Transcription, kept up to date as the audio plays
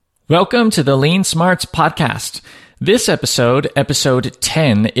Welcome to the Lean Smarts podcast. This episode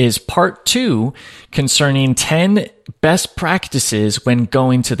 10, is part 2 concerning 10 best practices when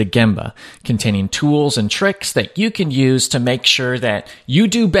going to the Gemba, containing tools and tricks that you can use to make sure that you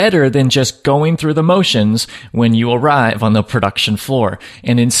do better than just going through the motions when you arrive on the production floor,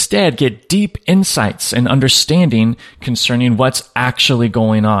 and instead get deep insights and understanding concerning what's actually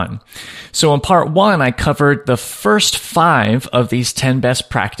going on. So in part 1, I covered the first 5 of these 10 best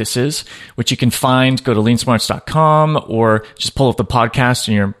practices, which you can find, go to leansmarts.com or just pull up the podcast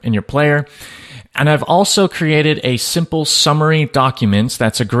in your player. And I've also created a simple summary document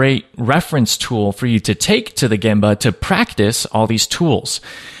that's a great reference tool for you to take to the Gemba to practice all these tools.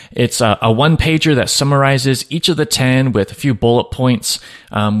 It's a one-pager that summarizes each of the 10 with a few bullet points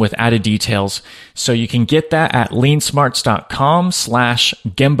with added details. So you can get that at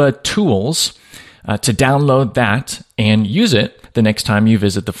leansmarts.com/Gemba tools to download that and use it the next time you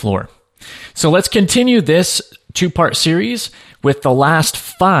visit the floor. So let's continue this 2-part series with the last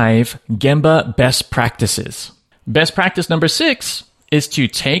 5 Gemba best practices. Best practice number 6 is to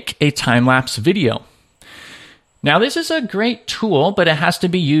take a time-lapse video. Now, this is a great tool, but it has to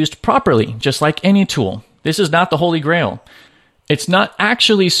be used properly, just like any tool. This is not the Holy Grail. It's not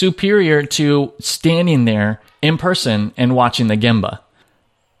actually superior to standing there in person and watching the Gemba.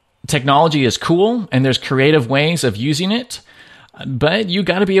 Technology is cool, and there's creative ways of using it, but you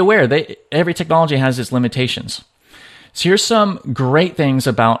got to be aware that every technology has its limitations. So here's some great things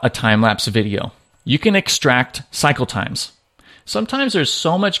about a time-lapse video. You can extract cycle times. Sometimes there's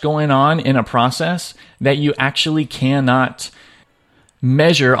so much going on in a process that you actually cannot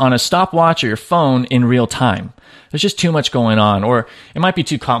measure on a stopwatch or your phone in real time. There's just too much going on, or it might be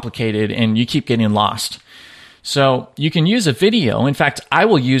too complicated and you keep getting lost. So you can use a video. In fact, I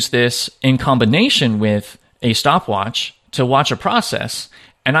will use this in combination with a stopwatch to watch a process,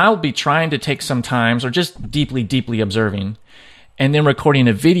 and I'll be trying to take some times or just deeply observing, and then recording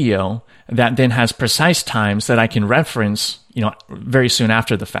a video that then has precise times that I can reference, very soon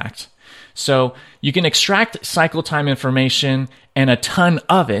after the fact. So you can extract cycle time information and a ton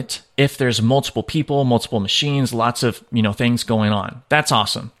of it if there's multiple people, multiple machines, lots of, things going on. That's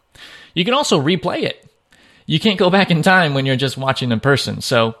awesome. You can also replay it. You can't go back in time when you're just watching in person.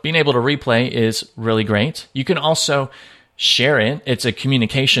 So being able to replay is really great. You can also share it. It's a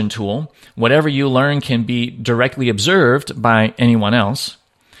communication tool. Whatever you learn can be directly observed by anyone else.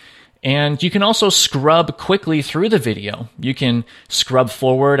 And you can also scrub quickly through the video. You can scrub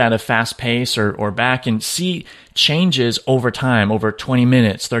forward at a fast pace or back and see changes over time, over 20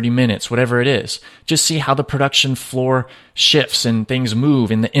 minutes, 30 minutes, whatever it is. Just see how the production floor shifts and things move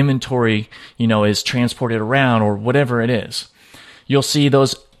and the inventory, is transported around or whatever it is. You'll see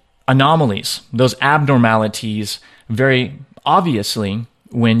those anomalies, those abnormalities very obviously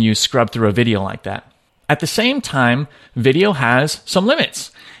when you scrub through a video like that. At the same time, video has some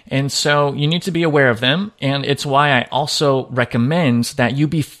limits, and so you need to be aware of them, and it's why I also recommend that you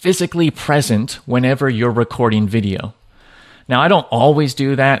be physically present whenever you're recording video. Now, I don't always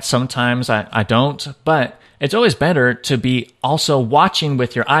do that. Sometimes I don't, but it's always better to be also watching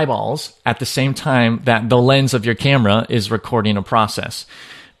with your eyeballs at the same time that the lens of your camera is recording a process.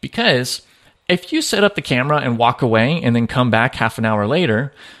 Because if you set up the camera and walk away and then come back half an hour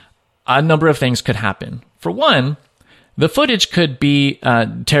later, a number of things could happen. For one, the footage could be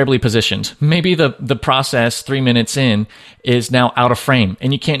terribly positioned. Maybe the process 3 minutes in is now out of frame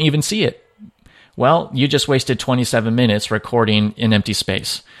and you can't even see it. Well, you just wasted 27 minutes recording in empty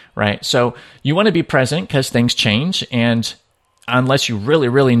space, right? So you want to be present because things change, and unless you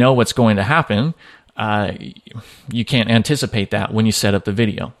really know what's going to happen, you can't anticipate that when you set up the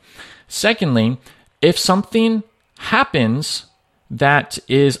video. Secondly, if something happens that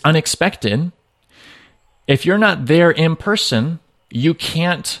is unexpected, if you're not there in person, you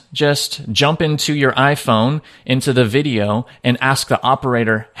can't just jump into your iPhone, into the video, and ask the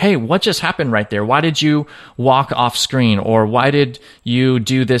operator, hey, what just happened right there? Why did you walk off screen? Or why did you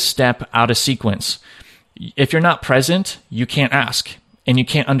do this step out of sequence? If you're not present, you can't ask and you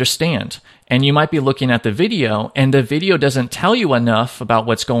can't understand. And you might be looking at the video, and the video doesn't tell you enough about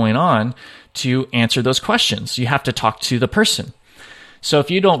what's going on to answer those questions. You have to talk to the person. So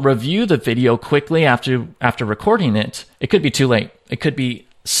if you don't review the video quickly after recording it, it could be too late. It could be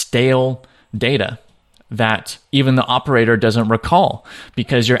stale data that even the operator doesn't recall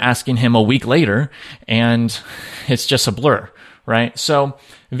because you're asking him a week later and it's just a blur, right? So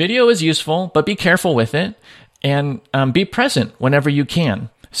video is useful, but be careful with it and be present whenever you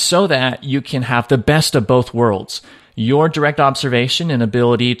can, so that you can have the best of both worlds. Your direct observation and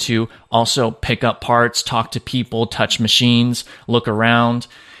ability to also pick up parts, talk to people, touch machines, look around,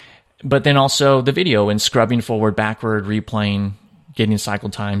 but then also the video and scrubbing forward, backward, replaying, getting cycle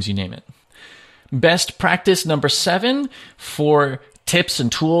times, you name it. Best practice number 7 for tips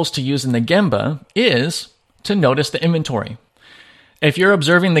and tools to use in the Gemba is to notice the inventory. If you're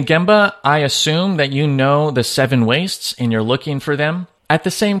observing the Gemba, I assume that you know the 7 wastes and you're looking for them. At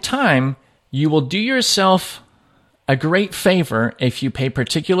the same time, you will do yourself a great favor if you pay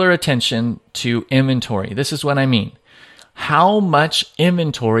particular attention to inventory. This is what I mean. How much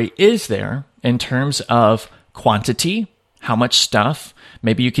inventory is there in terms of quantity? How much stuff?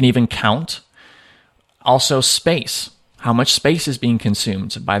 Maybe you can even count. Also space. How much space is being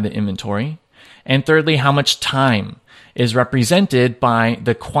consumed by the inventory? And thirdly, how much time is represented by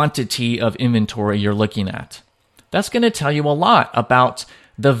the quantity of inventory you're looking at. That's going to tell you a lot about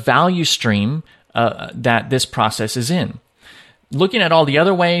the value stream that this process is in. Looking at all the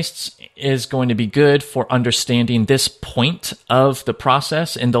other wastes is going to be good for understanding this point of the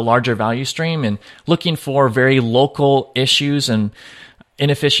process in the larger value stream and looking for very local issues and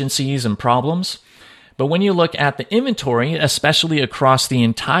inefficiencies and problems. But when you look at the inventory, especially across the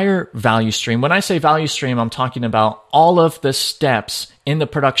entire value stream, when I say value stream, I'm talking about all of the steps in the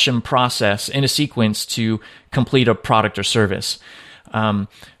production process in a sequence to complete a product or service.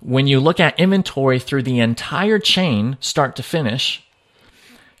 When you look at inventory through the entire chain, start to finish,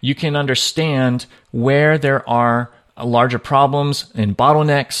 you can understand where there are larger problems and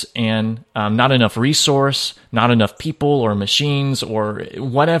bottlenecks and not enough resource, not enough people or machines or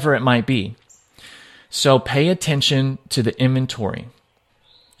whatever it might be. So pay attention to the inventory.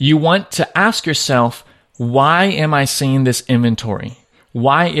 You want to ask yourself, why am I seeing this inventory?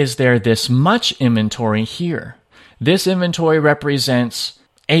 Why is there this much inventory here? This inventory represents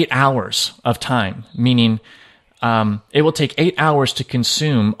 8 hours of time, meaning it will take 8 hours to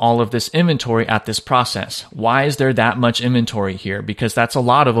consume all of this inventory at this process. Why is there that much inventory here? Because that's a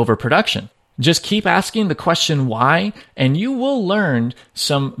lot of overproduction. Just keep asking the question why, and you will learn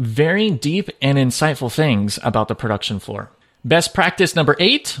some very deep and insightful things about the production floor. Best practice number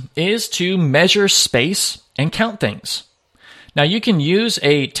 8 is to measure space and count things. Now, you can use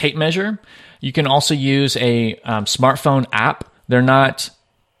a tape measure. You can also use a smartphone app. They're not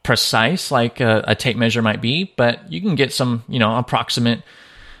precise like a tape measure might be, but you can get some, approximate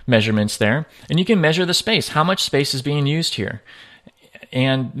measurements there. And you can measure the space. How much space is being used here?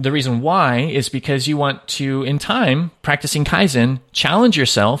 And the reason why is because you want to, in time, practicing Kaizen, challenge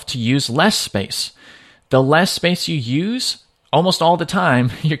yourself to use less space. The less space you use, almost all the time,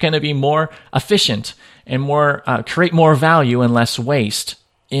 you're going to be more efficient and create more value and less waste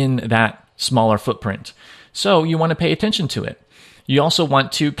in that smaller footprint. So you want to pay attention to it. You also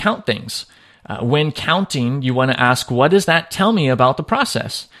want to count things. When counting, you want to ask, what does that tell me about the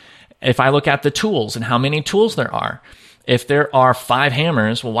process? If I look at the tools and how many tools there are, if there are 5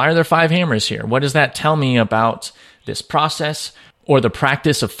 hammers, well, why are there 5 hammers here? What does that tell me about this process or the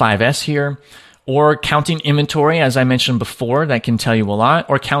practice of 5S here? Or counting inventory, as I mentioned before, that can tell you a lot.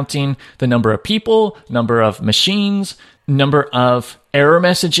 Or counting the number of people, number of machines, number of error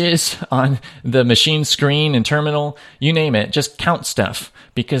messages on the machine screen and terminal, you name it. Just count stuff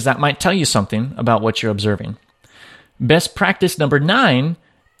because that might tell you something about what you're observing. Best practice number 9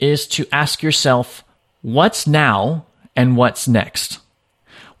 is to ask yourself, what's now and what's next?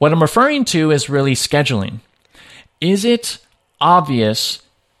 What I'm referring to is really scheduling. Is it obvious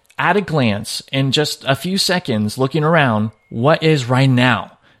at a glance in just a few seconds looking around what is right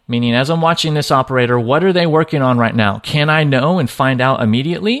now? Meaning, as I'm watching this operator, what are they working on right now? Can I know and find out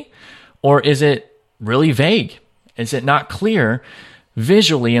immediately? Or is it really vague? Is it not clear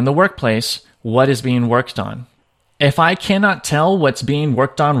visually in the workplace what is being worked on? If I cannot tell what's being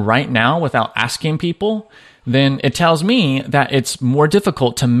worked on right now without asking people, then it tells me that it's more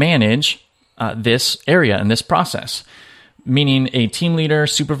difficult to manage this area and this process. Meaning a team leader,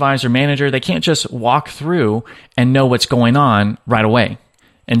 supervisor, manager, they can't just walk through and know what's going on right away.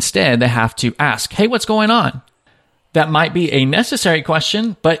 Instead, they have to ask, hey, what's going on? That might be a necessary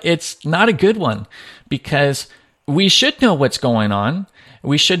question, but it's not a good one because we should know what's going on.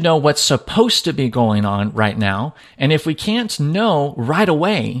 We should know what's supposed to be going on right now. And if we can't know right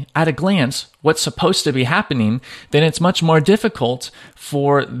away at a glance what's supposed to be happening, then it's much more difficult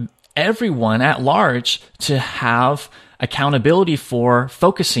for everyone at large to have accountability for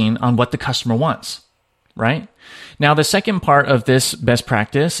focusing on what the customer wants, right? Now, the second part of this best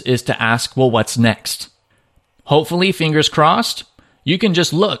practice is to ask, well, what's next? Hopefully, fingers crossed, you can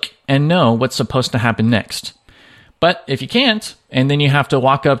just look and know what's supposed to happen next. But if you can't, and then you have to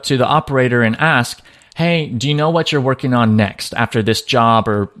walk up to the operator and ask, hey, do you know what you're working on next after this job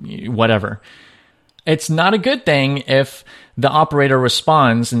or whatever? It's not a good thing if the operator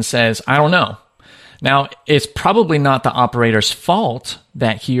responds and says, I don't know. Now, it's probably not the operator's fault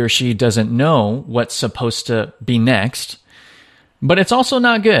that he or she doesn't know what's supposed to be next, but it's also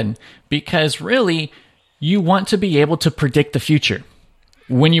not good because really you want to be able to predict the future.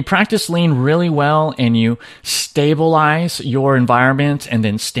 When you practice lean really well and you stabilize your environment and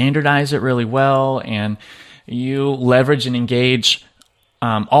then standardize it really well and you leverage and engage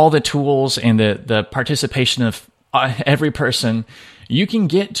all the tools and the participation of every person, you can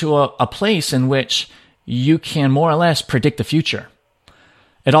get to a place in which you can more or less predict the future.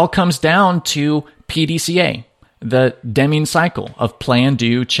 It all comes down to PDCA, the Deming cycle of plan,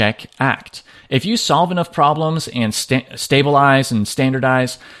 do, check, act. If you solve enough problems and stabilize and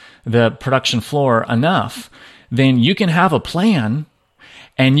standardize the production floor enough, then you can have a plan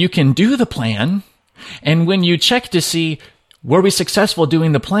and you can do the plan. And when you check to see, were we successful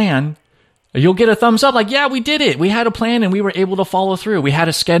doing the plan, you'll get a thumbs up like, yeah, we did it. We had a plan and we were able to follow through. We had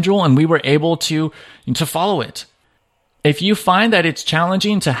a schedule and we were able to follow it. If you find that it's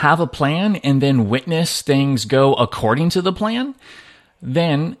challenging to have a plan and then witness things go according to the plan,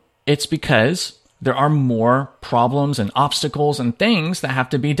 then it's because there are more problems and obstacles and things that have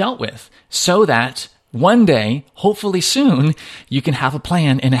to be dealt with so that one day, hopefully soon, you can have a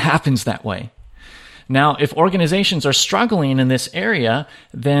plan and it happens that way. Now, if organizations are struggling in this area,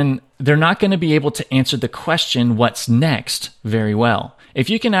 then they're not going to be able to answer the question, what's next, very well. If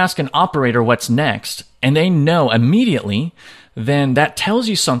you can ask an operator what's next and they know immediately, then that tells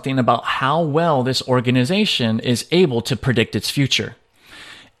you something about how well this organization is able to predict its future.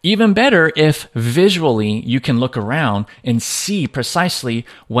 Even better if visually you can look around and see precisely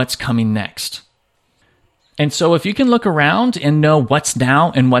what's coming next. And so if you can look around and know what's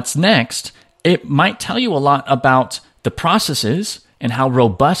now and what's next, it might tell you a lot about the processes and how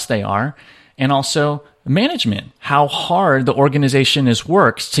robust they are, and also management, how hard the organization has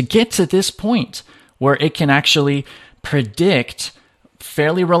worked to get to this point where it can actually predict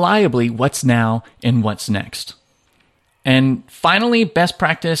fairly reliably what's now and what's next. And finally, best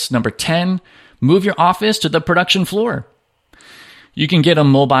practice number 10, move your office to the production floor. You can get a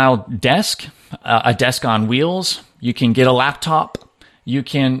mobile desk, a desk on wheels. You can get a laptop. You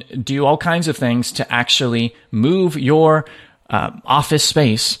can do all kinds of things to actually move your office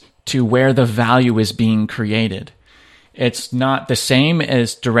space to where the value is being created. It's not the same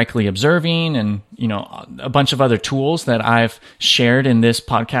as directly observing and, a bunch of other tools that I've shared in this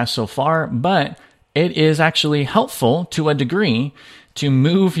podcast so far, but it is actually helpful to a degree to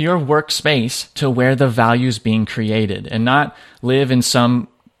move your workspace to where the value is being created and not live in some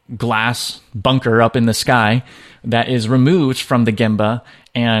glass bunker up in the sky that is removed from the Gemba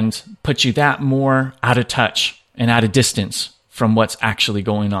and puts you that more out of touch and out of distance from what's actually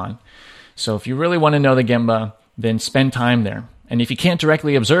going on. So if you really want to know the Gemba, then spend time there. And if you can't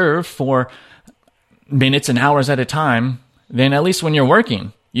directly observe for minutes and hours at a time, then at least when you're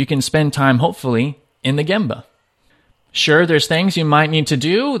working, you can spend time, hopefully, in the Gemba. Sure, there's things you might need to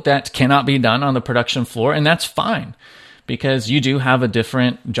do that cannot be done on the production floor, and that's fine, because you do have a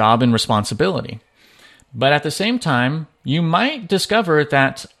different job and responsibility. But at the same time, you might discover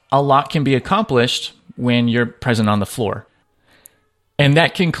that a lot can be accomplished when you're present on the floor. And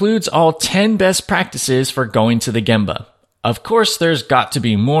that concludes all 10 best practices for going to the Gemba. Of course, there's got to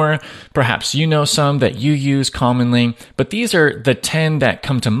be more. Perhaps you know some that you use commonly, but these are the 10 that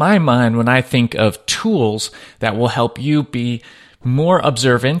come to my mind when I think of tools that will help you be more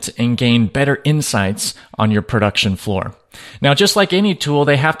observant and gain better insights on your production floor. Now, just like any tool,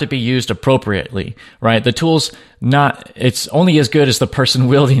 they have to be used appropriately, right? The tool's it's only as good as the person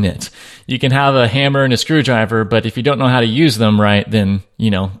wielding it. You can have a hammer and a screwdriver, but if you don't know how to use them right, then,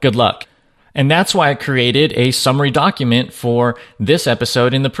 good luck. And that's why I created a summary document for this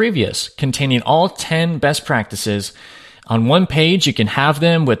episode and the previous, containing all 10 best practices. On one page, you can have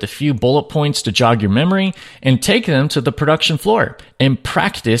them with a few bullet points to jog your memory and take them to the production floor and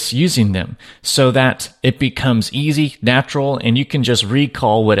practice using them so that it becomes easy, natural, and you can just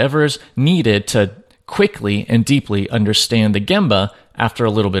recall whatever's needed to quickly and deeply understand the Gemba after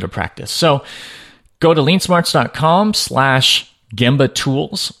a little bit of practice. So go to leansmarts.com/Gemba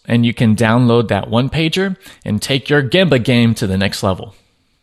tools, and you can download that one pager and take your Gemba game to the next level.